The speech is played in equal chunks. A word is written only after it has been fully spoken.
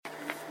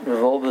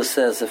Revolba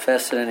says a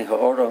fascinating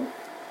ha'oram.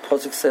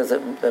 Posuk says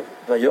that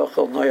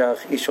Vayochel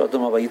Noach Ishu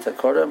Aduma Vayita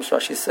Korem.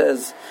 Rashi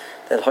says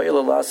that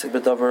Hoyel Elasik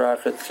B'Davar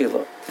Achet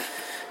Tchila.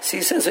 See,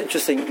 he says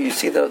interesting. You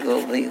see the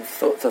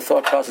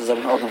thought process of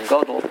an Adam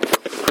Gadol.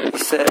 He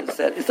says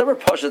that it's never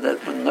pasha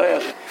that when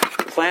Noach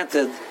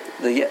planted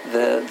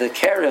the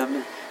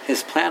kerem,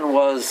 his plan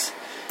was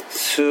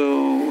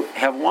to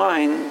have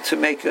wine to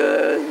make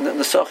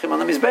nesachim on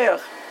the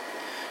mizbeach.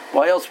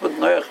 Why else would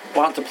Noach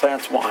want to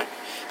plant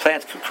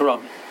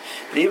kerem?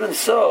 And even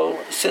so,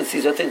 since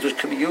these are things which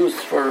can be used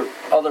for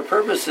other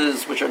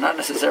purposes which are not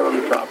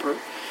necessarily proper,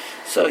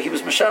 so he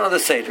was Mashana the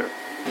Seder.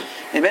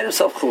 He made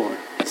himself chulin.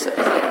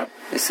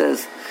 He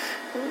says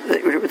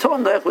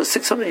Reuven Noach was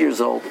 600 years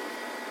old,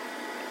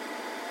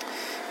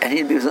 and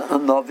he was a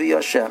Navi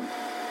Hashem,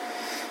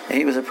 and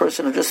he was a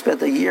person who just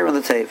spent a year in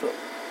the Teva.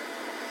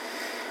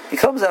 He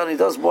comes out and he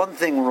does one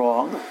thing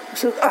wrong. He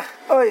says,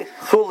 oi,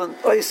 chulin,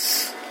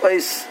 ois. He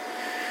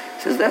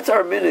says, that's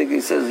our minig.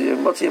 He says,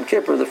 Motzi Yom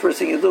Kippur, the first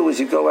thing you do is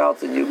you go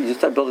out and you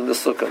start building the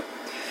sukkah.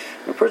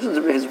 When a person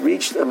has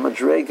reached a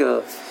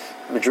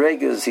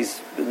madregas, he's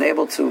been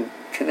able to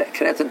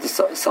connect into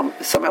some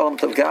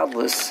element of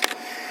godless.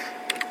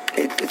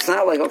 It's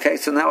not like, okay,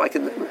 so now I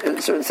can, in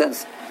a certain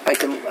sense, I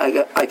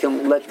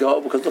can let go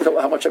because look at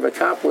how much I've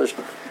accomplished.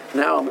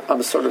 Now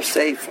I'm sort of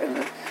safe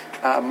and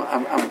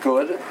I'm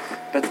good.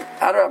 But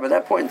at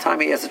that point in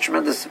time, he has a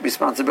tremendous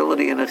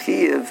responsibility and a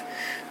chiyuv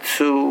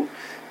to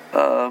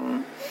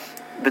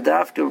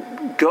bedafka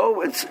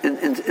go into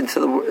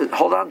the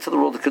hold on to the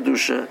world of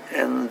kedusha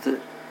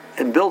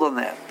and build on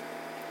that.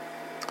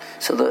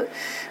 So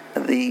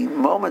the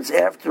moments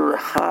after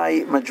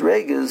high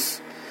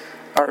madregas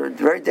are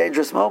very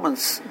dangerous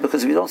moments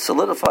because if you don't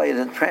solidify it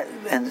and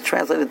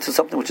translate it into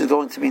something which is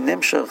going to be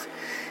nimshach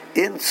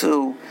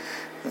into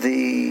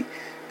the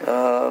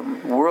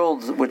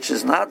world which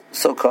is not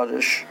so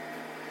kaddish,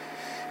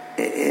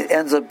 it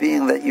ends up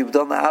being that you've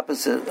done the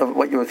opposite of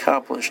what you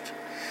accomplished.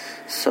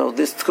 So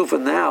this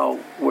tkufa now,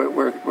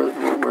 we're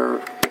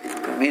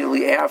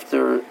immediately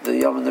after the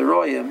Yom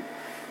Neroyim,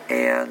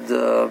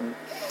 and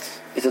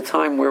it's a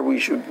time where we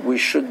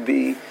should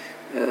be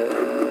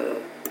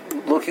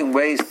looking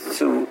ways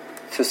to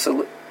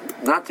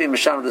not to be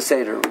Mashana the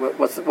Seder.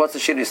 What's the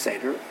Shini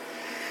Seder?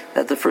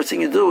 That the first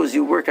thing you do is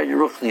you work on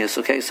your ruchnius.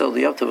 Okay, so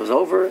the Yom Tov is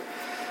over.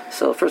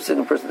 So the first thing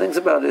a person thinks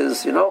about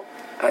is, so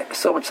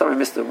much time I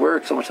missed at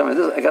work, so much time I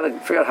did. I got to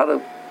figure out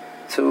how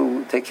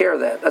to take care of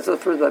that. That's the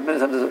first. Many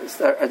times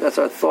that's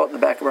our thought in the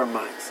back of our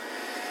minds.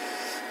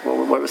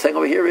 What we're saying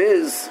over here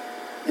is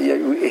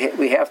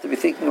we have to be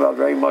thinking about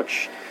very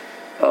much.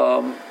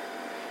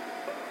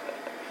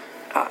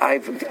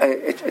 I've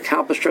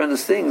accomplished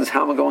tremendous things.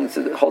 How am I going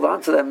to hold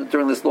on to them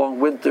during this long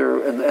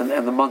winter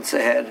and the months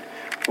ahead,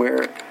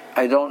 where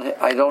I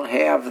don't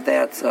have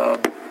that.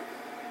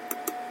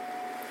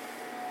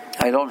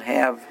 I don't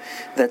have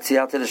that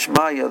siyata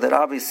d'shmaya, that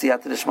obvious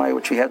siyata d'shmaya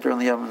which we had during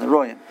the Yom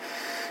Neroyim.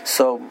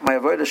 So my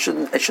avodah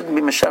shouldn't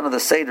be mashana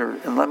the seder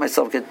and let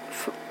myself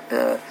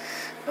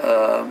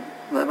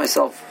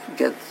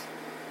get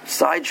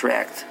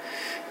sidetracked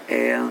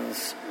and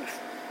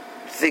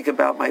think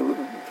about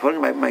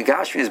putting my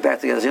gashmias back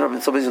together. I've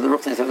been so busy with the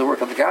ruchnis, I have to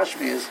work on the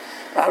gashmias.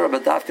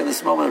 But dafka in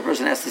this moment, a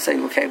person has to say,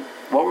 okay,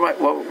 what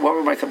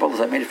were my kabbalas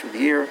I made it for the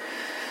year?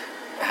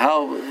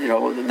 How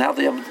now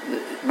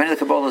many of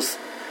the kabbalas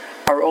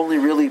are only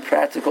really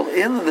practical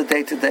in the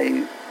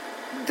day-to-day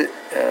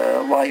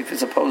life,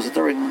 as opposed to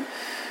during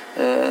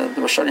the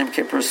Rosh Hashanah Yom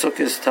Kippur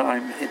Sukkot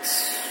time.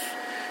 It's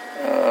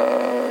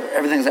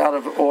everything's out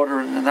of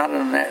order and not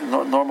in a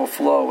normal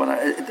flow, and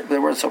they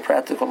weren't so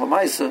practical.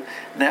 Lamaisa,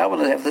 now when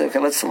they have to,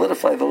 let's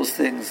solidify those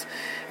things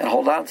and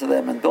hold on to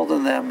them and build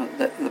on them.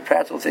 The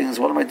practical things.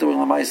 What am I doing,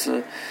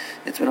 Lamaisa?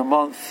 It's been a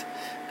month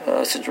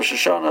since Rosh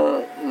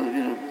Hashanah.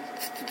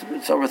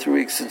 It's over 3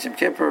 weeks since Yom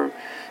Kippur.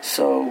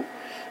 So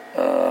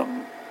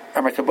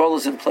are my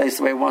kabbalas in place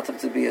the way I want them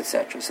to be,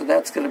 etc. So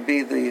that's going to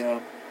be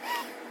the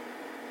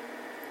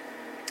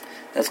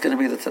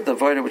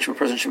avodah which a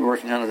person should be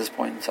working on at this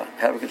point in time.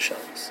 Have a good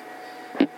Shabbos.